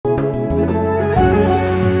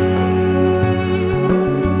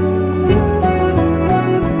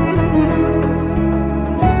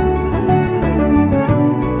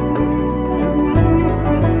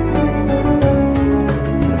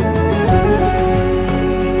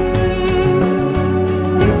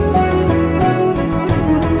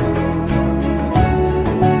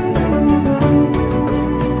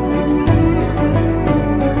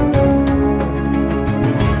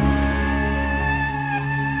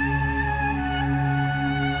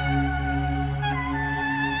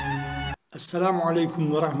Esselamu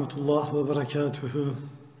Aleyküm ve Rahmetullah ve Berekatuhu.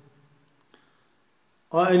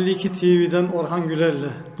 A52 TV'den Orhan Güler'le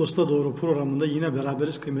Dosta Doğru programında yine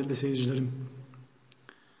beraberiz kıymetli seyircilerim.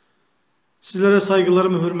 Sizlere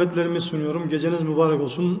saygılarımı, hürmetlerimi sunuyorum. Geceniz mübarek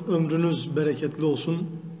olsun, ömrünüz bereketli olsun.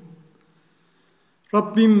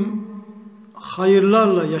 Rabbim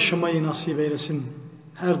hayırlarla yaşamayı nasip eylesin.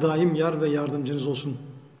 Her daim yar ve yardımcınız olsun.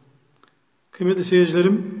 Kıymetli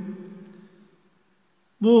seyircilerim,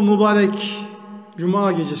 bu mübarek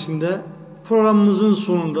Cuma gecesinde programımızın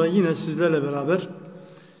sonunda yine sizlerle beraber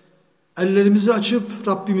ellerimizi açıp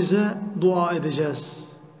Rabbimize dua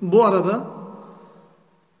edeceğiz. Bu arada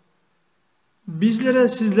bizlere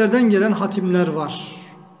sizlerden gelen hatimler var.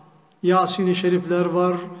 Yasin-i Şerifler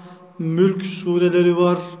var, Mülk sureleri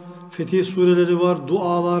var, Fetih sureleri var,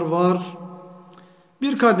 dualar var.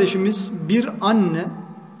 Bir kardeşimiz, bir anne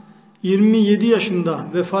 27 yaşında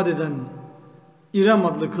vefat eden İrem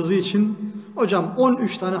adlı kızı için hocam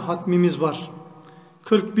 13 tane hatmimiz var.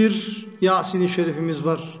 41 Yasin-i Şerifimiz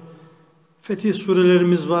var. Fetih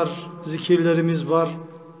surelerimiz var, zikirlerimiz var.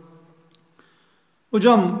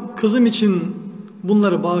 Hocam kızım için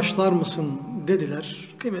bunları bağışlar mısın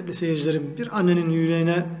dediler. Kıymetli seyircilerim, bir annenin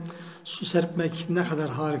yüreğine su serpmek ne kadar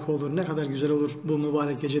harika olur, ne kadar güzel olur bu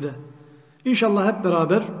mübarek gecede. İnşallah hep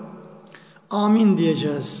beraber amin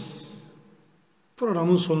diyeceğiz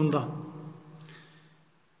programın sonunda.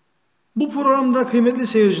 Bu programda kıymetli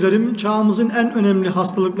seyircilerim, çağımızın en önemli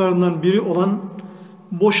hastalıklarından biri olan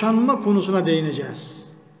boşanma konusuna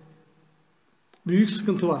değineceğiz. Büyük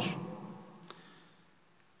sıkıntı var.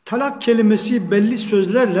 Talak kelimesi belli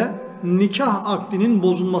sözlerle nikah akdinin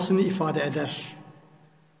bozulmasını ifade eder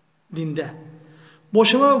dinde.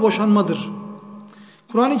 Boşama ve boşanmadır.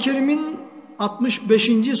 Kur'an-ı Kerim'in 65.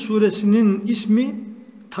 suresinin ismi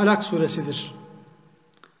Talak suresidir.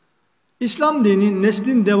 İslam dini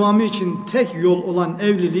neslin devamı için tek yol olan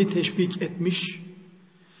evliliği teşvik etmiş,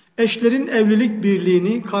 eşlerin evlilik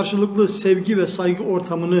birliğini, karşılıklı sevgi ve saygı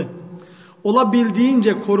ortamını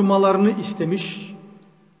olabildiğince korumalarını istemiş,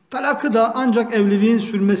 talakı da ancak evliliğin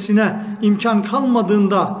sürmesine imkan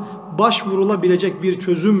kalmadığında başvurulabilecek bir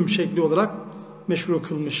çözüm şekli olarak meşru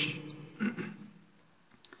kılmış.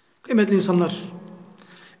 Kıymetli insanlar,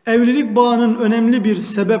 evlilik bağının önemli bir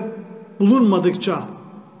sebep bulunmadıkça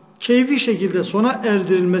keyfi şekilde sona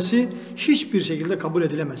erdirilmesi hiçbir şekilde kabul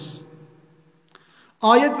edilemez.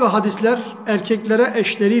 Ayet ve hadisler erkeklere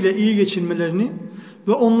eşleriyle iyi geçinmelerini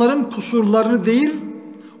ve onların kusurlarını değil,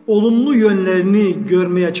 olumlu yönlerini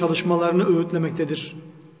görmeye çalışmalarını öğütlemektedir.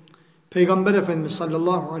 Peygamber Efendimiz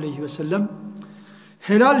sallallahu aleyhi ve sellem,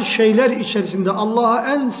 helal şeyler içerisinde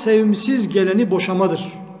Allah'a en sevimsiz geleni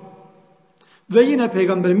boşamadır. Ve yine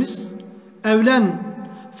Peygamberimiz, evlen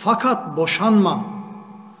fakat boşanma,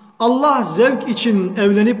 Allah zevk için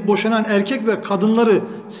evlenip boşanan erkek ve kadınları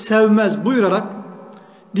sevmez buyurarak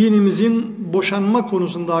dinimizin boşanma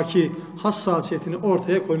konusundaki hassasiyetini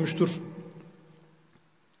ortaya koymuştur.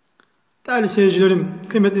 Değerli seyircilerim,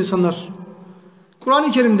 kıymetli insanlar,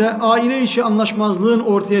 Kur'an-ı Kerim'de aile içi anlaşmazlığın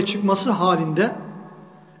ortaya çıkması halinde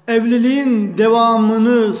evliliğin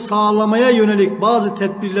devamını sağlamaya yönelik bazı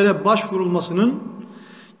tedbirlere başvurulmasının,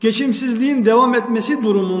 geçimsizliğin devam etmesi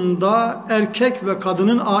durumunda erkek ve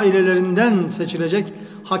kadının ailelerinden seçilecek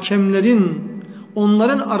hakemlerin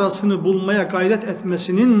onların arasını bulmaya gayret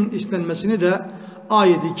etmesinin istenmesini de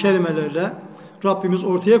ayet-i kerimelerle Rabbimiz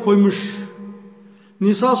ortaya koymuş.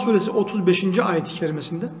 Nisa suresi 35. ayet-i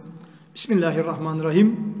kerimesinde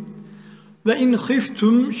Bismillahirrahmanirrahim ve in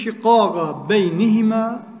khiftum shiqaqa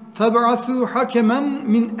beynihima feb'athu hakemen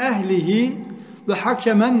min ehlihi ve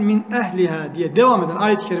hakemen min ehliha diye devam eden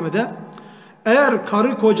ayet-i kerimede eğer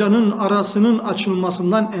karı kocanın arasının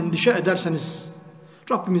açılmasından endişe ederseniz,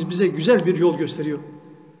 Rabbimiz bize güzel bir yol gösteriyor.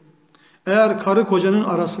 Eğer karı kocanın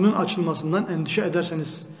arasının açılmasından endişe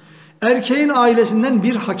ederseniz, erkeğin ailesinden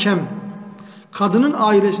bir hakem, kadının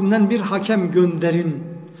ailesinden bir hakem gönderin.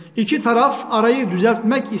 İki taraf arayı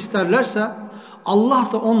düzeltmek isterlerse Allah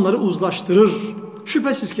da onları uzlaştırır.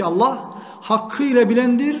 Şüphesiz ki Allah hakkıyla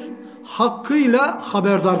bilendir, hakkıyla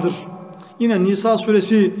haberdardır. Yine Nisa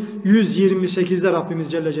suresi 128'de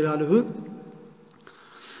Rabbimiz Celle Celaluhu,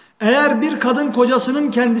 eğer bir kadın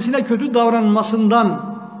kocasının kendisine kötü davranmasından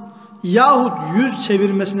yahut yüz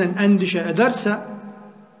çevirmesinden endişe ederse,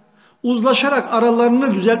 uzlaşarak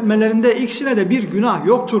aralarını düzeltmelerinde ikisine de bir günah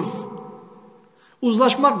yoktur.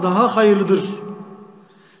 Uzlaşmak daha hayırlıdır.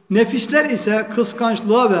 Nefisler ise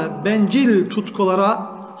kıskançlığa ve bencil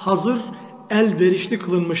tutkulara hazır, elverişli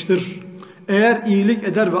kılınmıştır. Eğer iyilik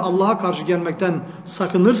eder ve Allah'a karşı gelmekten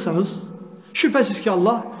sakınırsanız, şüphesiz ki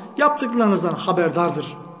Allah yaptıklarınızdan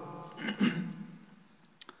haberdardır.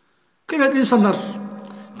 Kıymetli insanlar,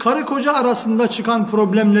 karı koca arasında çıkan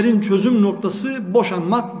problemlerin çözüm noktası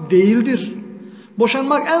boşanmak değildir.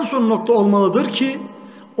 Boşanmak en son nokta olmalıdır ki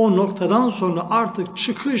o noktadan sonra artık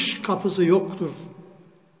çıkış kapısı yoktur.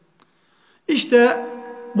 İşte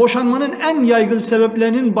boşanmanın en yaygın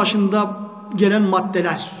sebeplerinin başında gelen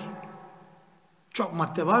maddeler. Çok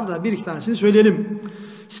madde var da bir iki tanesini söyleyelim.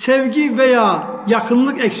 Sevgi veya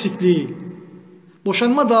yakınlık eksikliği.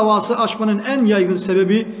 Boşanma davası açmanın en yaygın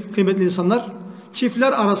sebebi kıymetli insanlar,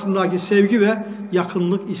 çiftler arasındaki sevgi ve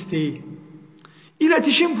yakınlık isteği.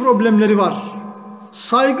 İletişim problemleri var.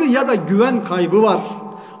 Saygı ya da güven kaybı var.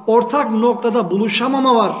 Ortak noktada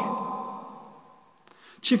buluşamama var.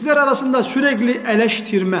 Çiftler arasında sürekli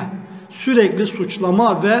eleştirme, sürekli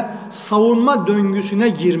suçlama ve savunma döngüsüne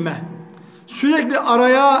girme, sürekli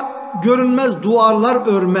araya görünmez duvarlar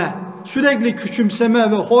örme, sürekli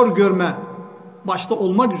küçümseme ve hor görme başta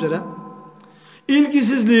olmak üzere,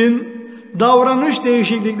 ilgisizliğin, davranış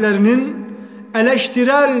değişikliklerinin,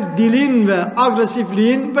 eleştirel dilin ve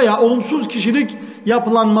agresifliğin veya olumsuz kişilik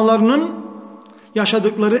yapılanmalarının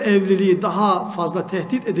yaşadıkları evliliği daha fazla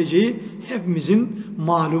tehdit edeceği hepimizin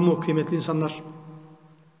malumu kıymetli insanlar.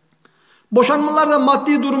 Boşanmalarda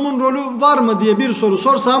maddi durumun rolü var mı diye bir soru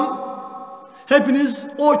sorsam, hepiniz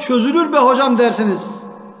o çözülür be hocam dersiniz.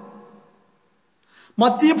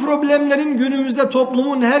 Maddi problemlerin günümüzde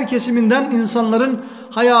toplumun her kesiminden insanların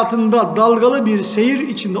hayatında dalgalı bir seyir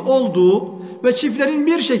içinde olduğu ve çiftlerin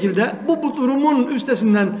bir şekilde bu durumun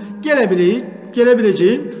üstesinden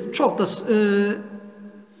gelebileceği çok da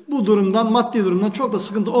bu durumdan, maddi durumdan çok da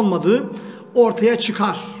sıkıntı olmadığı ortaya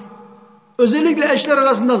çıkar. Özellikle eşler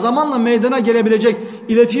arasında zamanla meydana gelebilecek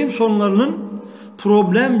iletişim sorunlarının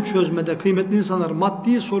problem çözmede kıymetli insanlar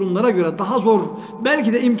maddi sorunlara göre daha zor,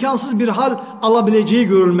 belki de imkansız bir hal alabileceği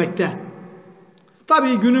görülmekte.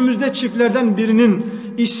 Tabii günümüzde çiftlerden birinin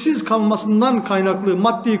işsiz kalmasından kaynaklı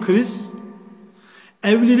maddi kriz,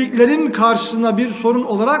 evliliklerin karşısına bir sorun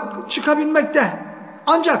olarak çıkabilmekte.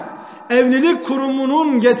 Ancak evlilik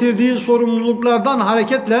kurumunun getirdiği sorumluluklardan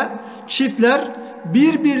hareketle çiftler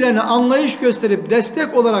birbirlerine anlayış gösterip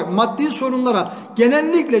destek olarak maddi sorunlara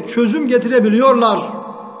genellikle çözüm getirebiliyorlar.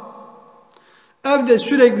 Evde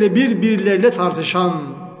sürekli birbirleriyle tartışan,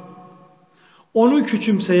 onu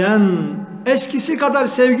küçümseyen, eskisi kadar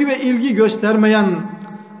sevgi ve ilgi göstermeyen,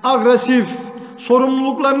 agresif,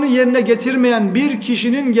 sorumluluklarını yerine getirmeyen bir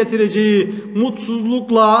kişinin getireceği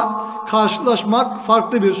mutsuzlukla karşılaşmak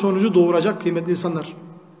farklı bir sonucu doğuracak kıymetli insanlar.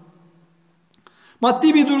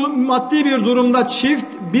 Maddi bir durumda çift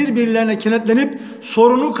birbirlerine kenetlenip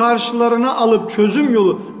sorunu karşılarına alıp çözüm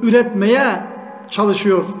yolu üretmeye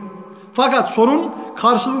çalışıyor. Fakat sorun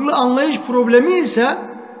karşılıklı anlayış problemi ise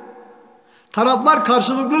taraflar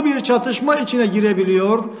karşılıklı bir çatışma içine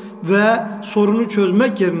girebiliyor ve sorunu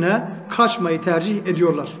çözmek yerine kaçmayı tercih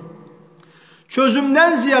ediyorlar.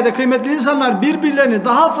 Çözümden ziyade kıymetli insanlar birbirlerini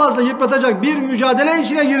daha fazla yıpratacak bir mücadele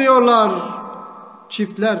içine giriyorlar.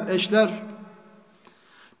 Çiftler, eşler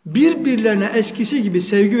birbirlerine eskisi gibi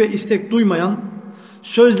sevgi ve istek duymayan,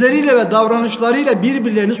 sözleriyle ve davranışlarıyla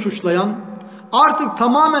birbirlerini suçlayan, artık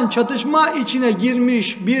tamamen çatışma içine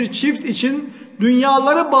girmiş bir çift için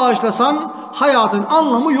dünyaları bağışlasan hayatın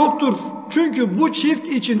anlamı yoktur. Çünkü bu çift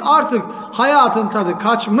için artık hayatın tadı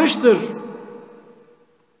kaçmıştır.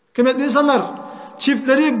 Kıymetli insanlar,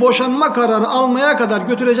 çiftleri boşanma kararı almaya kadar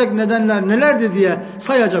götürecek nedenler nelerdir diye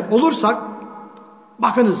sayacak olursak,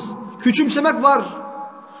 bakınız, küçümsemek var,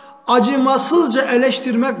 acımasızca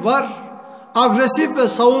eleştirmek var, agresif ve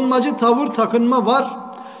savunmacı tavır takınma var,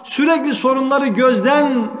 sürekli sorunları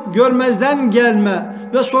görmezden gelme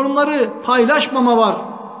ve sorunları paylaşmama var.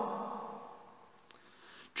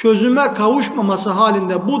 Çözüme kavuşmaması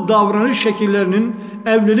halinde bu davranış şekillerinin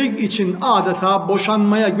evlilik için adeta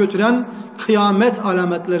boşanmaya götüren kıyamet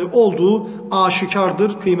alametleri olduğu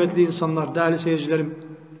aşikardır kıymetli insanlar, değerli seyircilerim.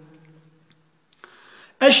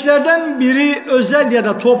 Eşlerden biri özel ya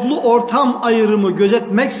da toplu ortam ayrımı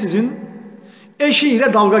gözetmeksizin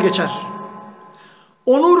eşiyle dalga geçer.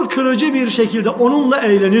 Onur kırıcı bir şekilde onunla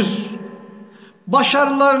eğlenir.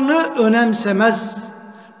 Başarılarını önemsemez.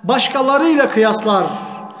 Başkalarıyla kıyaslar.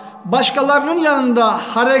 Başkalarının yanında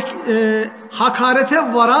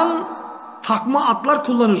hakarete varan takma adlar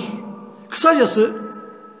kullanır. Kısacası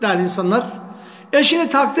değerli insanlar, eşini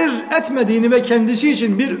takdir etmediğini ve kendisi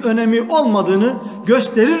için bir önemi olmadığını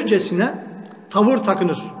gösterircesine tavır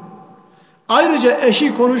takınır. Ayrıca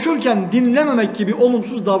eşi konuşurken dinlememek gibi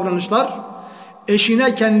olumsuz davranışlar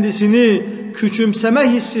eşine kendisini küçümseme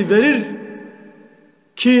hissi verir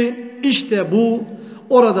ki işte bu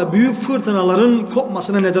orada büyük fırtınaların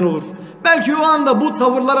kopmasına neden olur. Belki o anda bu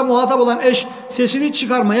tavırlara muhatap olan eş sesini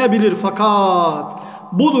çıkarmayabilir, fakat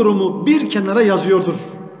bu durumu bir kenara yazıyordur.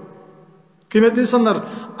 Kıymetli insanlar,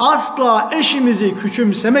 asla eşimizi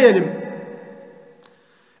küçümsemeyelim.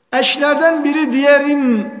 Eşlerden biri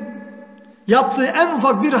diğerinin yaptığı en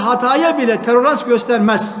ufak bir hataya bile tolerans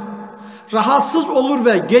göstermez. Rahatsız olur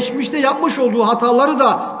ve geçmişte yapmış olduğu hataları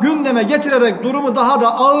da gündeme getirerek durumu daha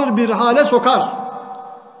da ağır bir hale sokar.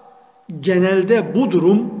 Genelde bu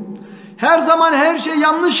durum, her zaman her şey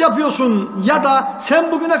yanlış yapıyorsun ya da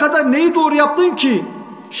sen bugüne kadar neyi doğru yaptın ki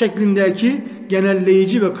şeklindeki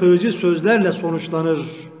genelleyici ve kırıcı sözlerle sonuçlanır.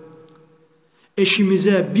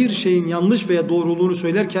 Eşimize bir şeyin yanlış veya doğruluğunu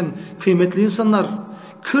söylerken kıymetli insanlar,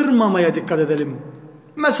 kırmamaya dikkat edelim.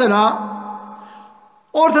 Mesela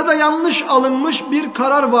ortada yanlış alınmış bir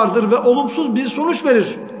karar vardır ve olumsuz bir sonuç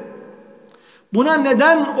verir. Buna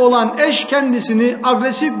neden olan eş kendisini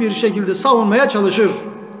agresif bir şekilde savunmaya çalışır.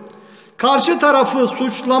 Karşı tarafı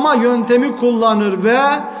suçlama yöntemi kullanır ve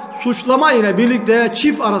suçlama ile birlikte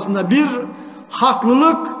çift arasında bir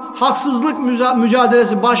haksızlık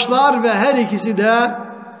mücadelesi başlar ve her ikisi de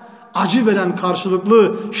acı veren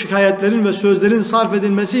karşılıklı şikayetlerin ve sözlerin sarf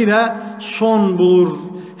edilmesiyle son bulur.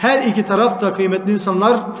 Her iki taraf da kıymetli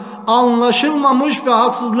insanlar anlaşılmamış ve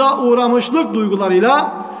haksızlığa uğramışlık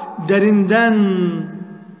duygularıyla derinden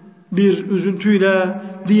bir üzüntüyle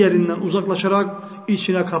diğerinden uzaklaşarak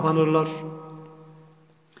içine kapanırlar.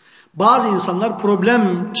 Bazı insanlar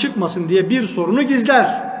problem çıkmasın diye bir sorunu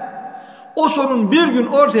gizler. O sorun bir gün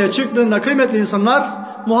ortaya çıktığında kıymetli insanlar,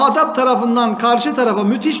 muhatap tarafından karşı tarafa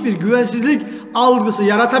müthiş bir güvensizlik algısı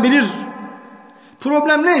yaratabilir.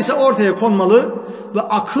 Problem neyse ortaya konmalı ve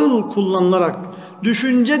akıl kullanılarak,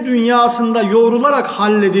 düşünce dünyasında yoğrularak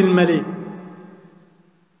halledilmeli.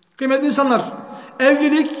 Kıymetli insanlar,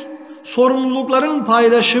 evlilik sorumlulukların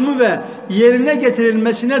paylaşımı ve yerine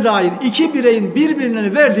getirilmesine dair iki bireyin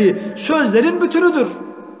birbirine verdiği sözlerin bütünüdür.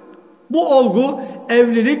 Bu olgu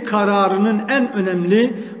evlilik kararının en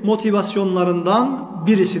önemli motivasyonlarından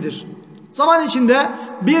birisidir. Zaman içinde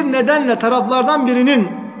bir nedenle taraflardan birinin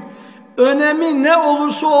önemi ne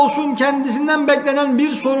olursa olsun kendisinden beklenen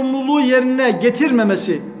bir sorumluluğu yerine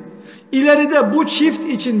getirmemesi, ileride bu çift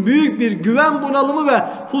için büyük bir güven bunalımı ve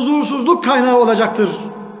huzursuzluk kaynağı olacaktır.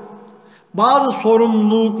 Bazı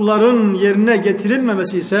sorumlulukların yerine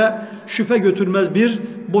getirilmemesi ise şüphe götürmez bir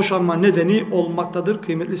boşanma nedeni olmaktadır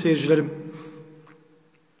kıymetli seyircilerim.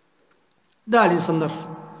 Değerli insanlar,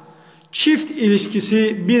 çift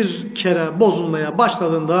ilişkisi bir kere bozulmaya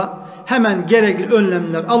başladığında hemen gerekli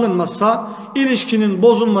önlemler alınmazsa ilişkinin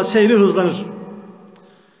bozulma seyri hızlanır.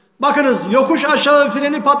 Bakınız, yokuş aşağı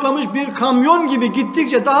freni patlamış bir kamyon gibi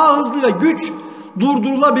gittikçe daha hızlı ve güç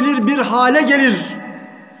durdurulabilir bir hale gelir.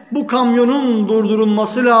 Bu kamyonun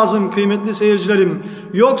durdurulması lazım kıymetli seyircilerim.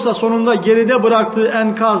 Yoksa sonunda geride bıraktığı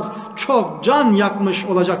enkaz çok can yakmış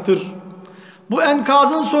olacaktır. Bu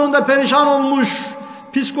enkazın sonunda perişan olmuş,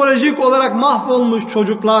 psikolojik olarak mahvolmuş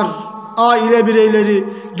çocuklar, aile bireyleri,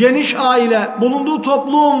 geniş aile, bulunduğu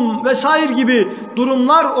toplum vesaire gibi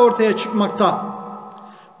durumlar ortaya çıkmakta.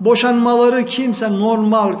 Boşanmaları kimse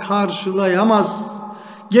normal karşılayamaz.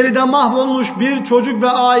 Geride mahvolmuş bir çocuk ve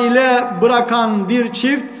aile bırakan bir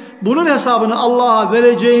çift bunun hesabını Allah'a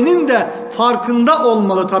vereceğinin de farkında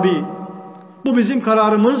olmalı tabii. Bu bizim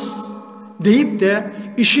kararımız deyip de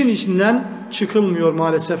işin içinden çıkılmıyor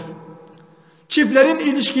maalesef. Çiftlerin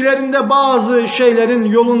ilişkilerinde bazı şeylerin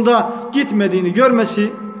yolunda gitmediğini görmesi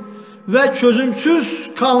ve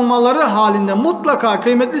çözümsüz kalmaları halinde mutlaka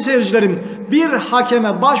kıymetli seyircilerim bir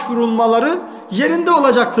hakeme başvurulmaları yerinde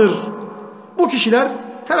olacaktır. Bu kişiler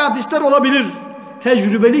terapistler olabilir,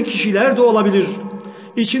 tecrübeli kişiler de olabilir.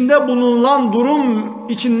 İçinde bulunan durum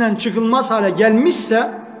içinden çıkılmaz hale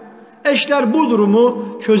gelmişse, eşler bu durumu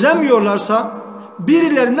çözemiyorlarsa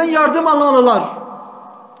birilerinden yardım almalılar.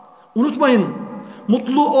 Unutmayın,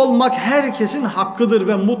 mutlu olmak herkesin hakkıdır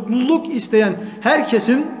ve mutluluk isteyen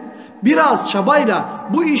herkesin biraz çabayla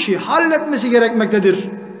bu işi halletmesi gerekmektedir.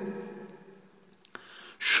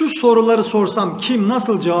 Şu soruları sorsam kim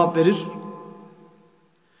nasıl cevap verir?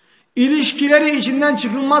 İlişkileri içinden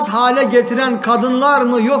çıkılmaz hale getiren kadınlar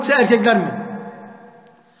mı yoksa erkekler mi?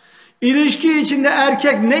 İlişki içinde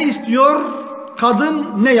erkek ne istiyor, kadın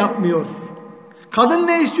ne yapmıyor? Kadın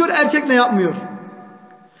ne istiyor, erkek ne yapmıyor?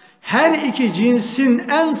 Her iki cinsin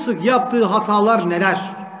en sık yaptığı hatalar neler?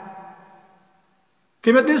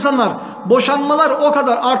 Kıymetli insanlar, boşanmalar o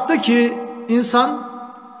kadar arttı ki insan,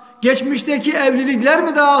 geçmişteki evlilikler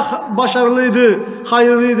mi daha başarılıydı,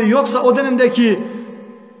 hayırlıydı, yoksa o dönemdeki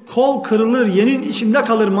kol kırılır, yenin içinde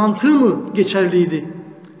kalır mantığı mı geçerliydi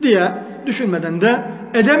diye düşünmeden de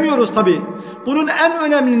edemiyoruz tabii. Bunun en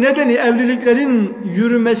önemli nedeni evliliklerin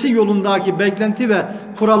yürümesi yolundaki beklenti ve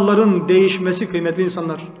kuralların değişmesi kıymetli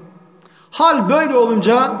insanlar. Hal böyle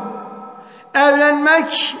olunca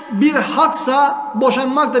evlenmek bir haksa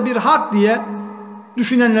boşanmak da bir hak diye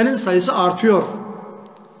düşünenlerin sayısı artıyor.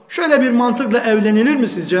 Şöyle bir mantıkla evlenilir mi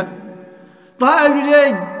sizce? Daha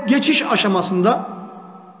evliliğe geçiş aşamasında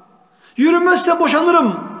yürümezse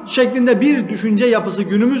boşanırım şeklinde bir düşünce yapısı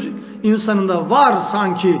günümüz insanında var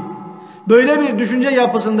sanki. Böyle bir düşünce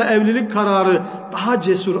yapısında evlilik kararı daha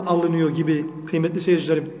cesur alınıyor gibi kıymetli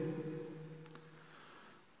seyircilerim.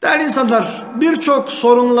 Değerli insanlar, birçok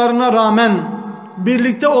sorunlarına rağmen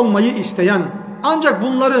birlikte olmayı isteyen ancak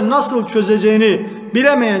bunları nasıl çözeceğini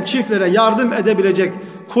bilemeyen çiftlere yardım edebilecek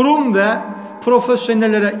kurum ve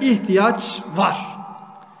profesyonellere ihtiyaç var.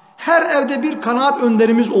 Her evde bir kanaat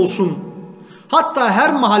önderimiz olsun. Hatta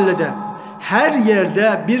her mahallede, her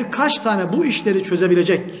yerde birkaç tane bu işleri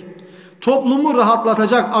çözebilecek, toplumu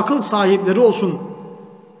rahatlatacak akıl sahipleri olsun.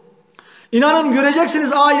 İnanın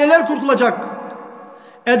göreceksiniz aileler kurtulacak.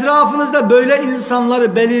 Etrafınızda böyle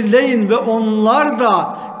insanları belirleyin ve onlar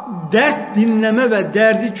da dert dinleme ve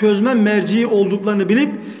derdi çözme merci olduklarını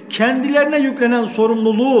bilip kendilerine yüklenen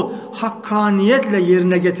sorumluluğu hakkaniyetle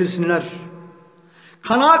yerine getirsinler.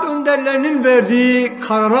 Kanaat önderlerinin verdiği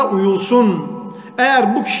karara uyulsun.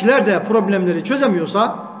 Eğer bu kişiler de problemleri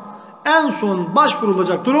çözemiyorsa en son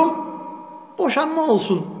başvurulacak durum boşanma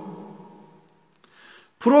olsun.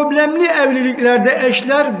 Problemli evliliklerde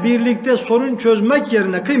eşler birlikte sorun çözmek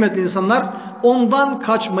yerine kıymetli insanlar ondan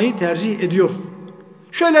kaçmayı tercih ediyor.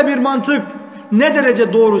 Şöyle bir mantık ne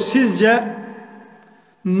derece doğru sizce?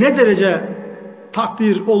 Ne derece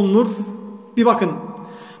takdir olunur? Bir bakın.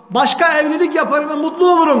 Başka evlilik yaparım ve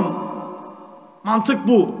mutlu olurum. Mantık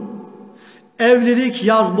bu. Evlilik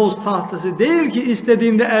yazboz tahtası değil ki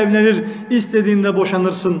istediğinde evlenir, istediğinde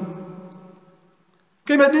boşanırsın.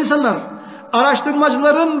 Kıymetli insanlar,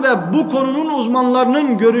 araştırmacıların ve bu konunun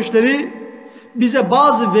uzmanlarının görüşleri bize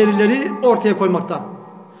bazı verileri ortaya koymakta.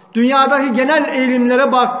 Dünyadaki genel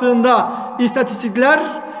eğilimlere baktığında istatistikler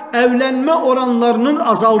evlenme oranlarının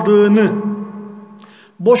azaldığını,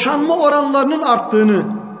 boşanma oranlarının arttığını,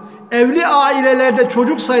 evli ailelerde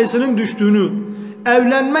çocuk sayısının düştüğünü,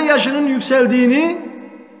 evlenme yaşının yükseldiğini,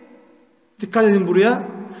 dikkat edin buraya,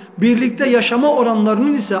 birlikte yaşama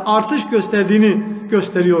oranlarının ise artış gösterdiğini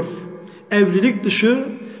gösteriyor. Evlilik dışı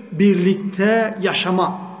birlikte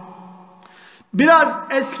yaşama. Biraz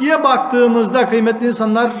eskiye baktığımızda kıymetli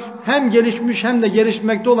insanlar hem gelişmiş hem de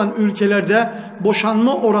gelişmekte olan ülkelerde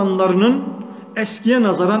boşanma oranlarının eskiye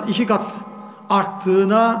nazaran 2 kat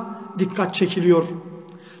arttığına dikkat çekiliyor.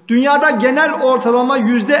 Dünyada genel ortalama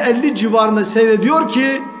 %50 civarında seyrediyor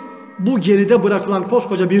ki bu geride bırakılan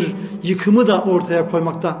koskoca bir yıkımı da ortaya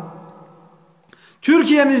koymakta.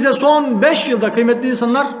 Türkiye'mizde son 5 yılda kıymetli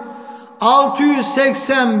insanlar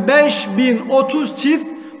 685.030 çift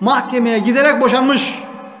mahkemeye giderek boşanmış.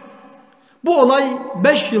 Bu olay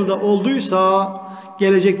 5 yılda olduysa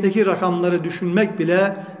gelecekteki rakamları düşünmek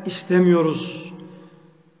bile istemiyoruz.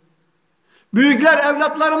 Büyükler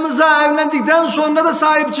evlatlarımıza evlendikten sonra da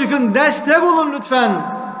sahip çıkın, destek olun lütfen.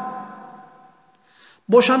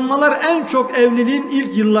 Boşanmalar en çok evliliğin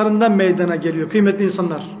ilk yıllarında meydana geliyor kıymetli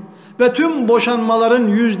insanlar. Ve tüm boşanmaların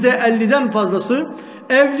 %50'den fazlası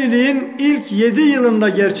evliliğin ilk 7 yılında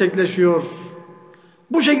gerçekleşiyor.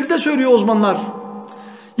 Bu şekilde söylüyor uzmanlar.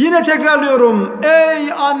 Yine tekrarlıyorum,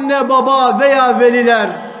 ey anne baba veya veliler,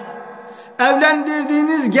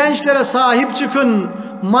 evlendirdiğiniz gençlere sahip çıkın,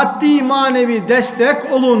 maddi manevi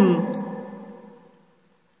destek olun.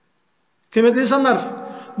 Kıymetli insanlar,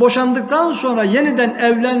 boşandıktan sonra yeniden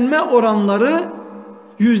evlenme oranları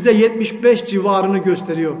 %75 civarını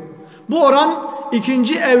gösteriyor. Bu oran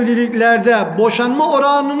ikinci evliliklerde boşanma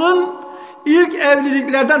oranının ilk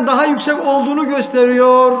evliliklerden daha yüksek olduğunu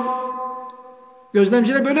gösteriyor.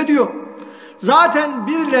 Gözlemciler böyle diyor. Zaten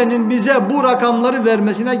birilerinin bize bu rakamları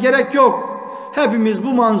vermesine gerek yok. Hepimiz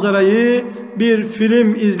bu manzarayı bir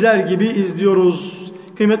film izler gibi izliyoruz.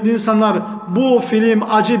 Kıymetli insanlar, bu film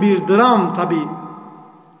acı bir dram tabii.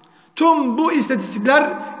 Tüm bu istatistikler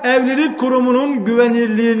evlilik kurumunun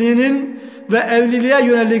güvenilirliğinin ve evliliğe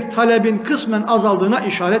yönelik talebin kısmen azaldığına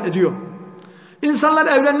işaret ediyor. İnsanlar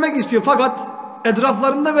evlenmek istiyor fakat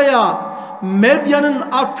etraflarında veya medyanın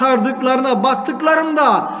aktardıklarına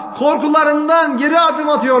baktıklarında korkularından geri adım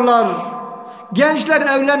atıyorlar. Gençler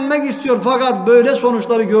evlenmek istiyor fakat böyle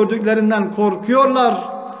sonuçları gördüklerinden korkuyorlar.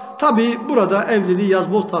 Tabi burada evliliği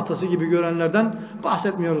yazboz tahtası gibi görenlerden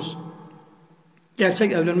bahsetmiyoruz.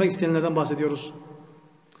 Gerçek evlenmek isteyenlerden bahsediyoruz.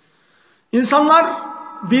 İnsanlar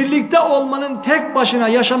birlikte olmanın tek başına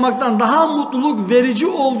yaşamaktan daha mutluluk verici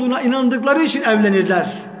olduğuna inandıkları için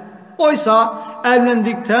evlenirler. Oysa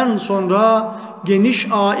evlendikten sonra geniş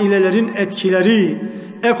ailelerin etkileri,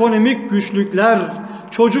 ekonomik güçlükler,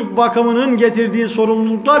 çocuk bakımının getirdiği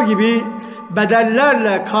sorumluluklar gibi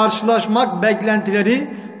bedellerle karşılaşmak beklentileri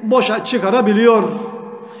boşa çıkarabiliyor.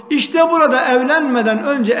 İşte burada evlenmeden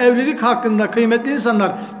önce evlilik hakkında kıymetli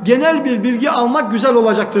insanlar genel bir bilgi almak güzel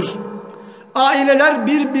olacaktır. Aileler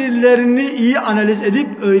birbirlerini iyi analiz edip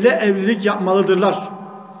öyle evlilik yapmalıdırlar.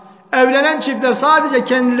 Evlenen çiftler sadece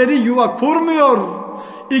kendileri yuva kurmuyor.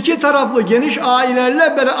 İki taraflı geniş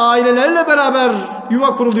ailelerle beraber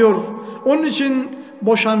yuva kuruluyor. Onun için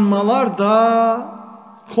boşanmalar da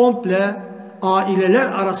komple aileler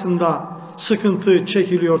arasında sıkıntı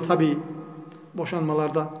çekiliyor tabii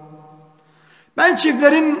boşanmalarda. Ben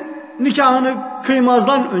çiftlerin nikahını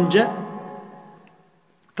kıymazdan önce,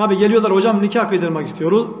 tabii geliyorlar, hocam nikah kıydırmak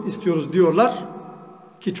istiyoruz diyorlar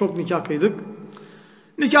ki çok nikah kıydık.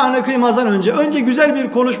 Nikahını kıymazdan önce güzel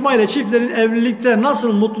bir konuşmayla çiftlerin evlilikte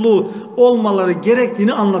nasıl mutlu olmaları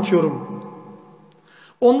gerektiğini anlatıyorum.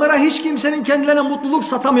 Onlara hiç kimsenin kendilerine mutluluk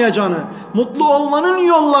satamayacağını, mutlu olmanın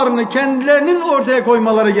yollarını kendilerinin ortaya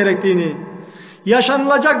koymaları gerektiğini,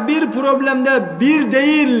 yaşanılacak bir problemde bir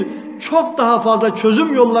değil çok daha fazla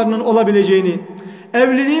çözüm yollarının olabileceğini,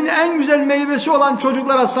 evliliğin en güzel meyvesi olan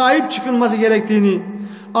çocuklara sahip çıkılması gerektiğini,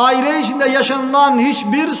 aile içinde yaşanılan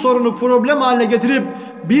hiçbir sorunu problem haline getirip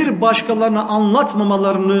bir başkalarına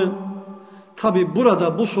anlatmamalarını, tabi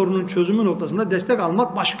burada bu sorunun çözümü noktasında destek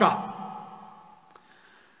almak başka.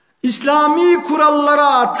 İslami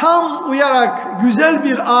kurallara tam uyarak güzel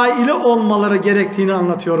bir aile olmaları gerektiğini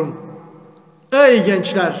anlatıyorum. Ey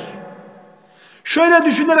gençler! Şöyle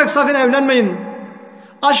düşünerek sakın evlenmeyin.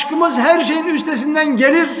 Aşkımız her şeyin üstesinden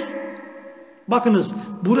gelir. Bakınız,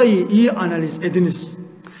 burayı iyi analiz ediniz.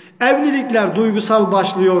 Evlilikler duygusal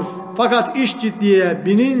başlıyor. Fakat iş ciddiye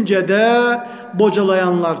binince de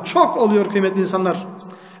bocalayanlar çok oluyor kıymetli insanlar.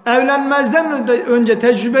 Evlenmezden önce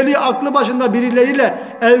tecrübeli, aklı başında birileriyle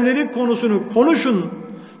evlilik konusunu konuşun.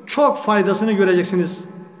 Çok faydasını göreceksiniz.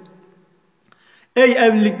 Ey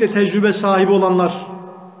evlilikte tecrübe sahibi olanlar!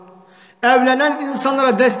 Evlenen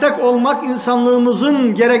insanlara destek olmak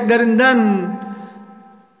insanlığımızın gereklerinden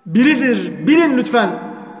biridir. Bilin lütfen.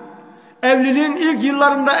 Evliliğin ilk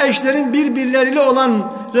yıllarında eşlerin birbirleriyle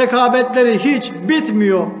olan rekabetleri hiç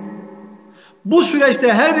bitmiyor. Bu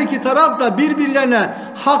süreçte her iki taraf da birbirlerine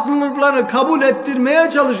haklılıklarını kabul ettirmeye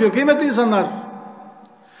çalışıyor kıymetli insanlar.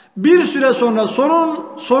 Bir süre sonra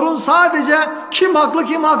sorun sadece kim haklı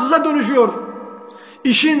kim haksıza dönüşüyor.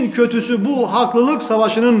 İşin kötüsü bu haklılık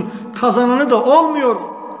savaşının kazananı da olmuyor.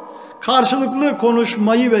 Karşılıklı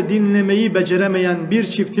konuşmayı ve dinlemeyi beceremeyen bir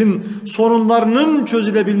çiftin sorunlarının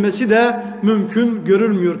çözülebilmesi de mümkün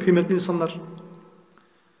görülmüyor kıymetli insanlar.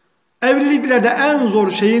 Evliliklerde en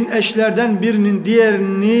zor şeyin eşlerden birinin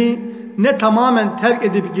diğerini ne tamamen terk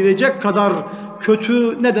edip gidecek kadar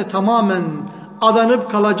kötü ne de tamamen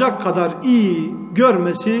adanıp kalacak kadar iyi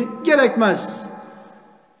görmesi gerekmez.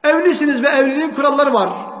 Evlisiniz ve evliliğin kuralları var.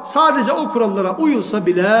 Sadece o kurallara uyulsa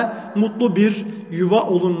bile mutlu bir yuva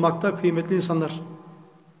olunmakta kıymetli insanlar.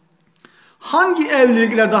 Hangi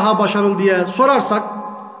evlilikler daha başarılı diye sorarsak,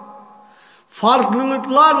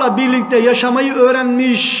 farklılıklarla birlikte yaşamayı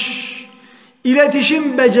öğrenmiş,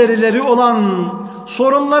 iletişim becerileri olan,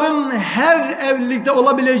 sorunların her evlilikte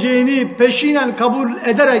olabileceğini peşinen kabul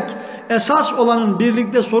ederek esas olanın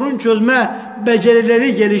birlikte sorun çözme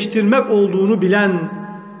becerileri geliştirmek olduğunu bilen,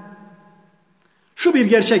 şu bir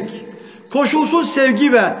gerçek, koşulsuz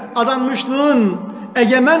sevgi ve adanmışlığın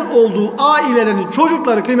egemen olduğu ailelerin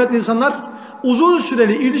çocukları kıymetli insanlar uzun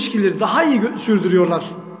süreli ilişkileri daha iyi sürdürüyorlar.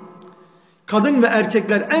 Kadın ve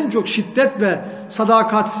erkekler en çok şiddet ve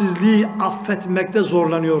sadakatsizliği affetmekte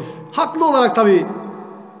zorlanıyor. Haklı olarak tabii.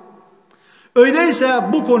 Öyleyse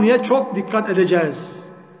bu konuya çok dikkat edeceğiz.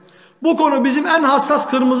 Bu konu bizim en hassas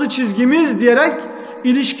kırmızı çizgimiz diyerek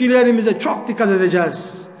ilişkilerimize çok dikkat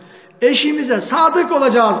edeceğiz. Eşimize sadık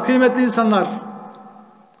olacağız kıymetli insanlar.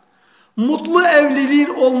 Mutlu evliliğin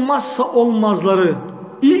olmazsa olmazları,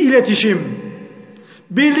 iyi iletişim,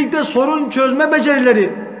 birlikte sorun çözme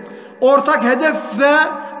becerileri, ortak hedef ve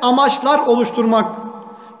amaçlar oluşturmak,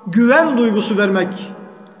 güven duygusu vermek,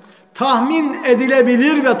 tahmin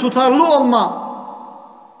edilebilir ve tutarlı olma.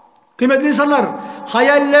 Kıymetli insanlar,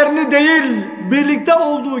 hayallerini değil, birlikte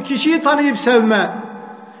olduğu kişiyi tanıyıp sevme,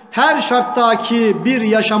 her şarttaki bir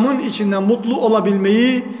yaşamın içinde mutlu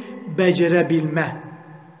olabilmeyi becerebilme.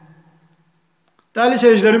 Değerli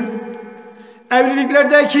seyircilerim,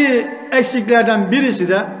 evliliklerdeki eksiklerden birisi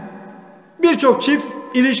de birçok çift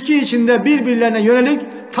ilişki içinde birbirlerine yönelik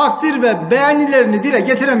takdir ve beğenilerini dile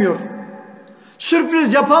getiremiyor.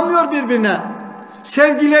 Sürpriz yapamıyor birbirine.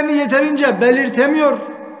 Sevgilerini yeterince belirtemiyor.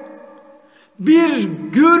 Bir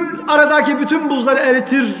gül aradaki bütün buzları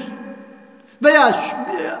eritir. Veya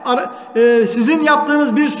sizin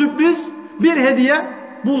yaptığınız bir sürpriz, bir hediye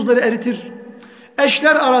buzları eritir.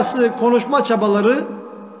 Eşler arası konuşma çabaları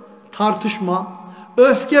tartışma,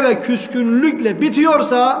 öfke ve küskünlükle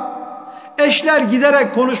bitiyorsa eşler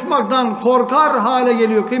giderek konuşmaktan korkar hale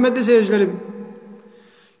geliyor kıymetli seyircilerim.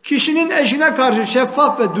 Kişinin eşine karşı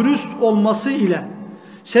şeffaf ve dürüst olması ile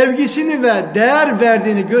sevgisini ve değer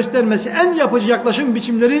verdiğini göstermesi en yapıcı yaklaşım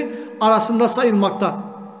biçimleri arasında sayılmakta.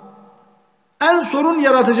 En sorun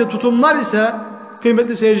yaratıcı tutumlar ise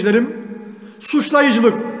kıymetli seyircilerim,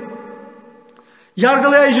 suçlayıcılık,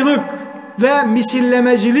 yargılayıcılık ve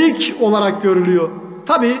misillemecilik olarak görülüyor.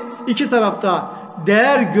 Tabi iki tarafta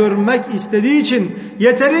değer görmek istediği için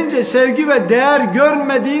yeterince sevgi ve değer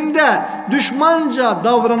görmediğinde düşmanca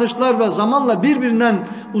davranışlar ve zamanla birbirinden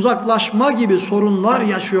uzaklaşma gibi sorunlar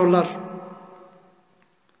yaşıyorlar.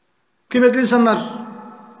 Kıymetli insanlar,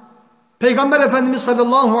 Peygamber Efendimiz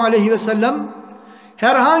sallallahu aleyhi ve sellem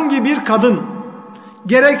herhangi bir kadın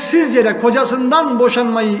gereksiz yere kocasından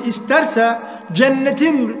boşanmayı isterse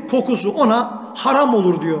cennetin kokusu ona haram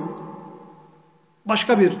olur diyor.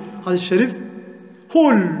 Başka bir hadis-i şerif,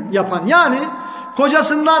 hul yapan, yani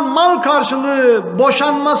kocasından mal karşılığı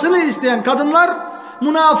boşanmasını isteyen kadınlar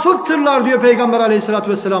münafıktırlar diyor Peygamber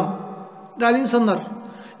aleyhissalatü vesselam. Değerli insanlar,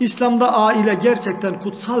 İslam'da aile gerçekten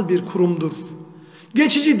kutsal bir kurumdur.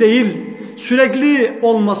 Geçici değil, sürekli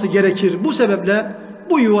olması gerekir. Bu sebeple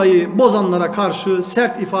bu yuvayı bozanlara karşı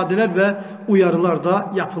sert ifadeler ve uyarılar da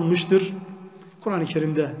yapılmıştır Kur'an-ı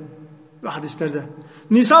Kerim'de ve hadislerde.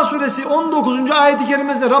 Nisa suresi 19. ayet-i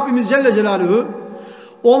kerimesinde Rabbimiz Celle Celaluhu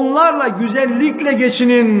onlarla güzellikle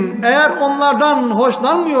geçinin. Eğer onlardan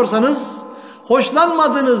hoşlanmıyorsanız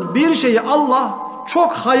hoşlanmadığınız bir şeyi Allah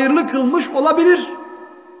çok hayırlı kılmış olabilir.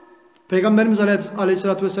 Peygamberimiz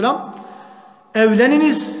Aleyhisselatü Vesselam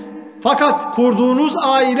evleniniz fakat kurduğunuz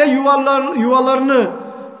aile yuvalarını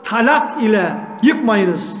talak ile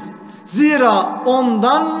yıkmayınız. Zira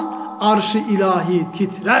ondan arş-ı ilahi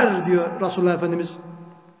titrer diyor Resulullah Efendimiz.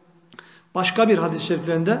 Başka bir hadis-i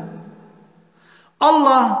şeriflerinde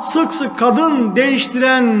Allah sık sık kadın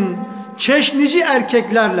değiştiren çeşnici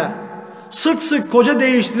erkeklerle sık sık koca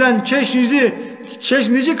değiştiren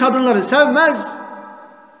çeşnici kadınları sevmez.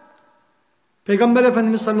 Peygamber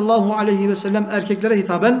Efendimiz sallallahu aleyhi ve sellem erkeklere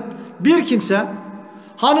hitaben bir kimse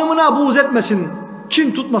hanımına buğz etmesin,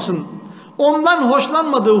 kin tutmasın. Ondan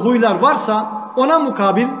hoşlanmadığı huylar varsa ona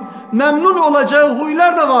mukabil memnun olacağı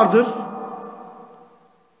huylar da vardır.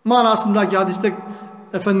 Manasındaki hadiste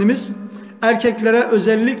Efendimiz erkeklere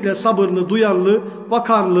özellikle sabırlı, duyarlı,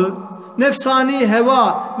 vakarlı, nefsani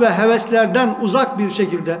heva ve heveslerden uzak bir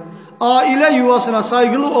şekilde aile yuvasına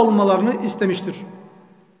saygılı olmalarını istemiştir.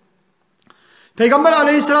 Peygamber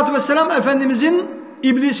aleyhissalatü vesselam Efendimizin,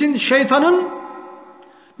 iblisin, şeytanın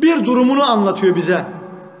bir durumunu anlatıyor bize.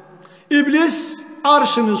 İblis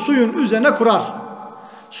arşını suyun üzerine kurar.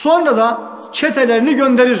 Sonra da çetelerini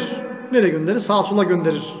gönderir. Nereye gönderir? Sağa sola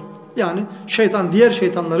gönderir. Yani şeytan diğer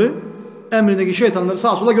şeytanları, emrindeki şeytanları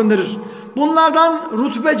sağa sola gönderir. Bunlardan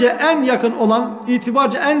rütbece en yakın olan,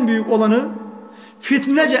 itibarca en büyük olanı,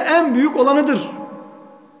 fitnece en büyük olanıdır.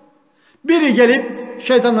 Biri gelip,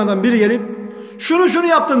 şeytanlardan biri gelip şunu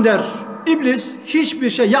yaptım der. İblis hiçbir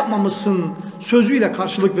şey yapmamışsın sözüyle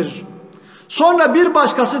karşılık verir. Sonra bir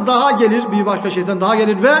başkası daha gelir, bir başka şeytan daha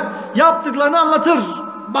gelir ve yaptıklarını anlatır.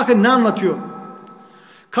 Bakın ne anlatıyor.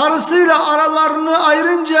 Karısıyla aralarını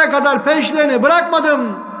ayırıncaya kadar peşlerini bırakmadım.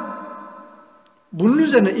 Bunun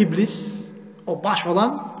üzerine iblis, o baş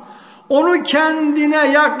olan, onu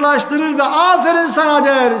kendine yaklaştırır ve aferin sana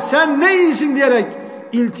der, sen ne iyisin diyerek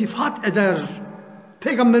iltifat eder.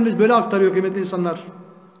 Peygamberimiz böyle aktarıyor kıymetli insanlar.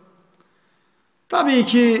 Tabii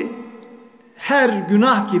ki her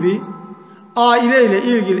günah gibi aileyle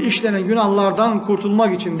ilgili işlenen günahlardan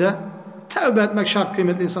kurtulmak için de tevbe etmek şart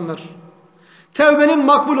kıymetli insanlar. Tevbenin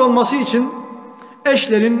makbul olması için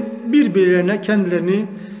eşlerin birbirlerine kendilerini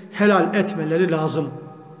helal etmeleri lazım.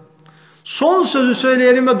 Son sözü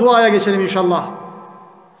söyleyelim ve duaya geçelim inşallah.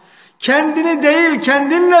 Kendini değil,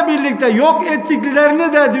 kendinle birlikte yok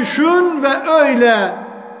ettiklerini de düşün ve öyle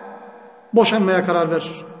boşanmaya karar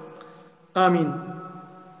ver. Amin.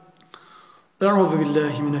 Euzu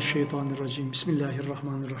billahi mineşşeytanirracim.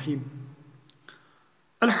 Bismillahirrahmanirrahim.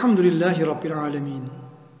 Elhamdülillahi rabbil alamin.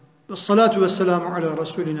 Vessalatu vesselamu ala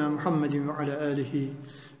Resulina Muhammedin ve ala alihi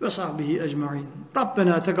ve sahbihi ecmaîn.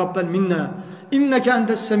 Rabbena tegabbel minna inneke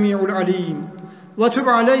entes semi'ul alim ve tub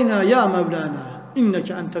aleyna ya Mevlana.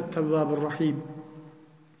 inneke entet tevvabur rahim.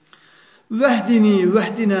 Vehdini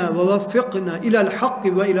vehdina ve veffikna ila'l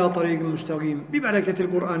hakki ve ila tariqil müstakîm bi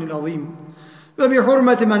bereketil Kur'anil azîm ve bi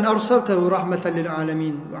hurmeti men erseltehu rahmeten lil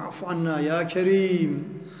âlemin. Ve'fu anna ya kerim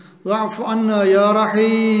ve'fu anna ya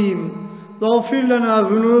rahim veğfir lena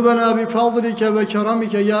zunubena bi fadlike ve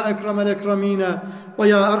keramike ya ekremel ekremine ve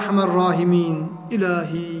ya erhamer rahimin.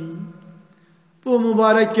 İlahi, bu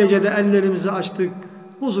mübarek gecede ellerimizi açtık,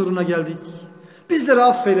 huzuruna geldik. Bizleri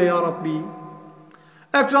affeyle ya Rabbi.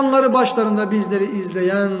 Ekranları başlarında bizleri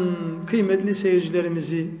izleyen kıymetli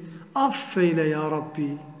seyircilerimizi affeyle ya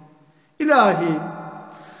Rabbi. İlahi,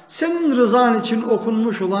 senin rızan için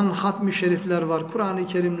okunmuş olan hatmi şerifler var, Kur'an-ı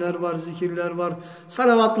Kerimler var, zikirler var,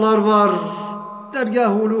 salavatlar var.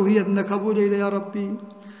 Dergâh-ı uluhiyetinde kabul eyle ya Rabbi.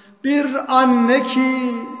 Bir anne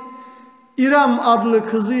ki İrem adlı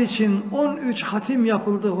kızı için 13 hatim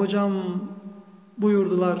yapıldı hocam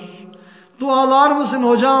buyurdular. Dualar mısın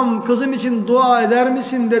hocam, kızım için dua eder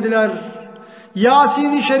misin dediler.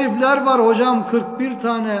 Yasin-i şerifler var hocam, 41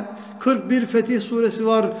 tane, 41 Fetih suresi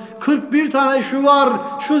var, 41 tane şu var,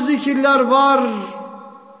 şu zikirler var,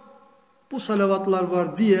 bu salavatlar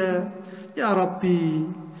var diye ya Rabbi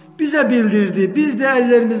bize bildirdi. Biz de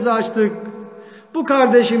ellerimizi açtık. Bu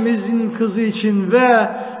kardeşimizin kızı için ve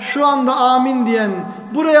şu anda amin diyen,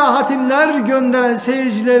 buraya hatimler gönderen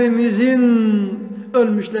seyircilerimizin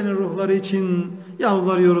ölmüşlerin ruhları için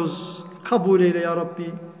yalvarıyoruz. Kabul eyle ya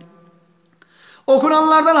Rabbi.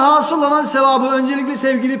 Okunanlardan hasıl olan sevabı öncelikle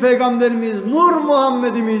sevgili Peygamberimiz, Nur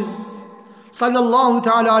Muhammedimiz sallallahu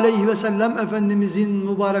teala aleyhi ve sellem Efendimizin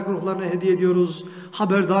mübarek ruhlarına hediye ediyoruz.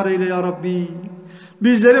 Haberdar eyle ya Rabbi.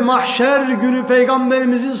 Bizleri mahşer günü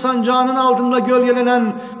Peygamberimizin sancağının altında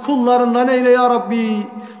gölgelenen kullarından eyle ya Rabbi.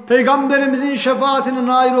 Peygamberimizin şefaatine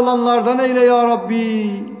nail olanlardan eyle ya Rabbi.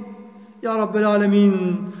 Ya Rabbel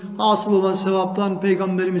Alemin, hasıl olan sevaptan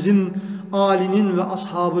Peygamberimizin âlinin ve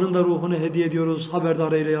ashabının da ruhunu hediye ediyoruz.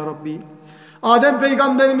 Haberdar eyle ya Rabbi. Adem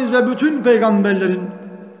Peygamberimiz ve bütün peygamberlerin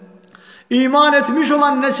iman etmiş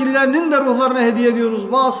olan nesillerinin de ruhlarına hediye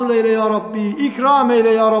ediyoruz. Vasıl eyle ya Rabbi, ikram eyle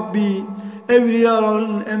ya Rabbi.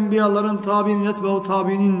 Evliyaların, enbiyaların, tabiinin, etbe'u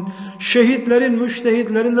tabiinin, şehitlerin,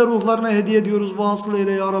 müştehitlerin de ruhlarına hediye ediyoruz. Vasıl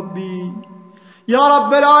eyle ya Rabbi. Ya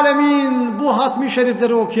Rabbel Alemin, bu hatmi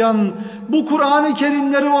şerifleri okuyan, bu Kur'an-ı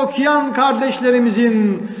Kerimleri okuyan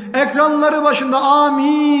kardeşlerimizin, ekranları başında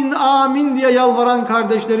amin, amin diye yalvaran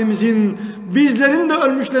kardeşlerimizin, bizlerin de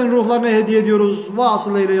ölmüşlerin ruhlarına hediye ediyoruz.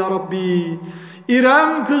 Vasıl eyle ya Rabbi.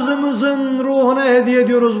 İrem kızımızın ruhuna hediye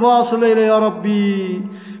ediyoruz. Vasıl eyle ya Rabbi.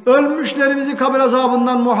 Ölmüşlerimizi kabir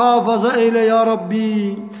azabından muhafaza eyle ya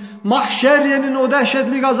Rabbi. Mahşeriyenin o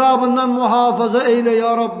dehşetli azabından muhafaza eyle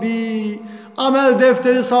ya Rabbi. Amel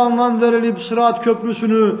defteri sağından verilip Sırat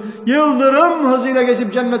köprüsünü yıldırım hızıyla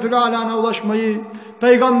geçip Cennetül Alâ'na ulaşmayı,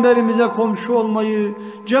 Peygamberimize komşu olmayı,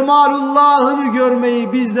 Cemalullah'ını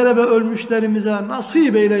görmeyi bizlere ve ölmüşlerimize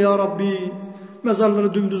nasip eyle ya Rabbi.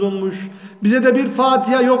 Mezarları dümdüz olmuş, bize de bir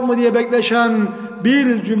Fatiha yok mu diye bekleşen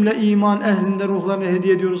bir cümle iman ehlinde ruhlarını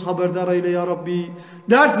hediye ediyoruz. Haberdar eyle ya Rabbi.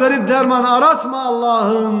 Dert verip derman aratma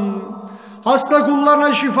Allah'ım. Hasta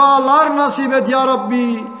kullarına şifalar nasip et ya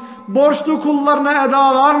Rabbi. Borçlu kullarına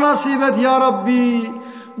edalar nasip et ya Rabbi.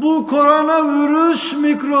 Bu koronavirüs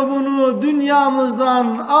mikrobunu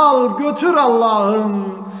dünyamızdan al götür Allah'ım.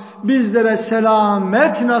 Bizlere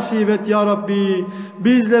selamet nasip et ya Rabbi.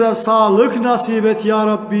 Bizlere sağlık nasip et ya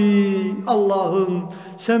Rabbi. Allah'ım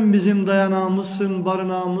sen bizim dayanağımızsın,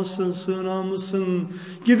 barınağımızsın, sığınağımızsın.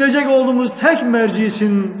 Gidecek olduğumuz tek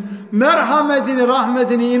mercisin. Merhametini,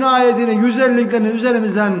 rahmetini, inayetini, güzelliklerini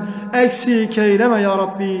üzerimizden eksik eyleme ya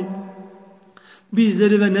Rabbi.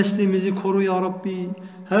 Bizleri ve neslimizi koru ya Rabbi.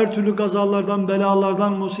 Her türlü gazalardan,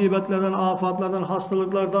 belalardan, musibetlerden, afatlardan,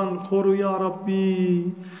 hastalıklardan koru ya Rabbi.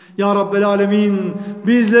 Ya Rabbel Alemin,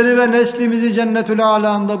 bizleri ve neslimizi Cennetül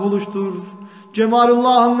Alâ'nda buluştur.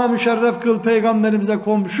 Cemalullah'ınla müşerref kıl, Peygamberimize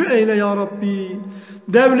komşu eyle ya Rabbi.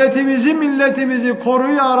 Devletimizi, milletimizi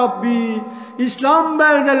koru ya Rabbi. İslam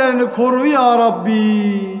beldelerini koru ya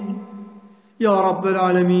Rabbi. Ya Rabbel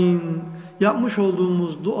Alemin, yapmış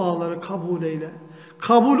olduğumuz duaları kabul eyle.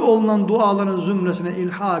 Kabul olunan duaların zümresine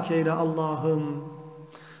ilhak eyle Allah'ım.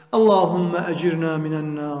 Allahümme ecirna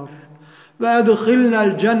minen nar ve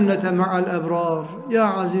edkhilnel cennete ma'al ebrar.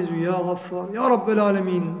 Ya Azizu ya Gaffar. Ya Rabbel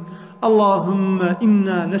Alemin. Allahümme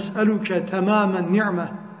inna nes'eluke tamamen ni'meh.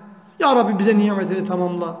 Ya Rabbi bize nimetini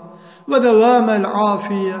tamamla. Ve devamel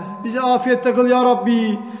afiye. Bizi afiyette kıl ya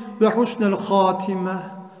Rabbi. Ve husnel hatime.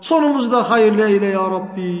 Sonumuzu da hayırlı eyle ya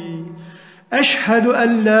Rabbi. Eşhedü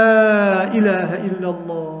en la ilahe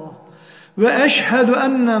illallah. Ve eşhedü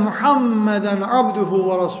enne Muhammeden abduhu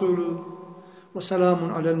ve rasuluhu. ve selamun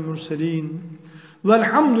alel murselin.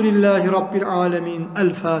 Velhamdülillahi Rabbil alemin.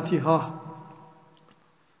 El Fatiha.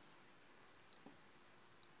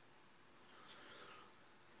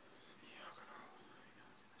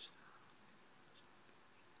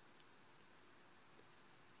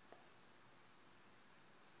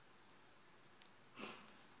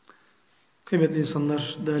 Kıymetli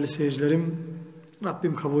insanlar, değerli seyircilerim,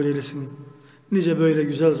 Rabbim kabul eylesin. Nice böyle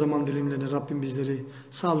güzel zaman dilimlerine Rabbim bizleri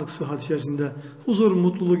sağlık, sıhhat içerisinde, huzur,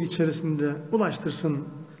 mutluluk içerisinde ulaştırsın.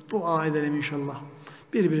 Dua edelim inşallah.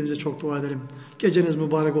 Birbirimize çok dua edelim. Geceniz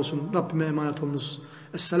mübarek olsun. Rabbime emanet olunuz.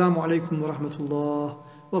 Esselamu Aleyküm ve Rahmetullah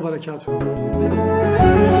ve Berekatuhu.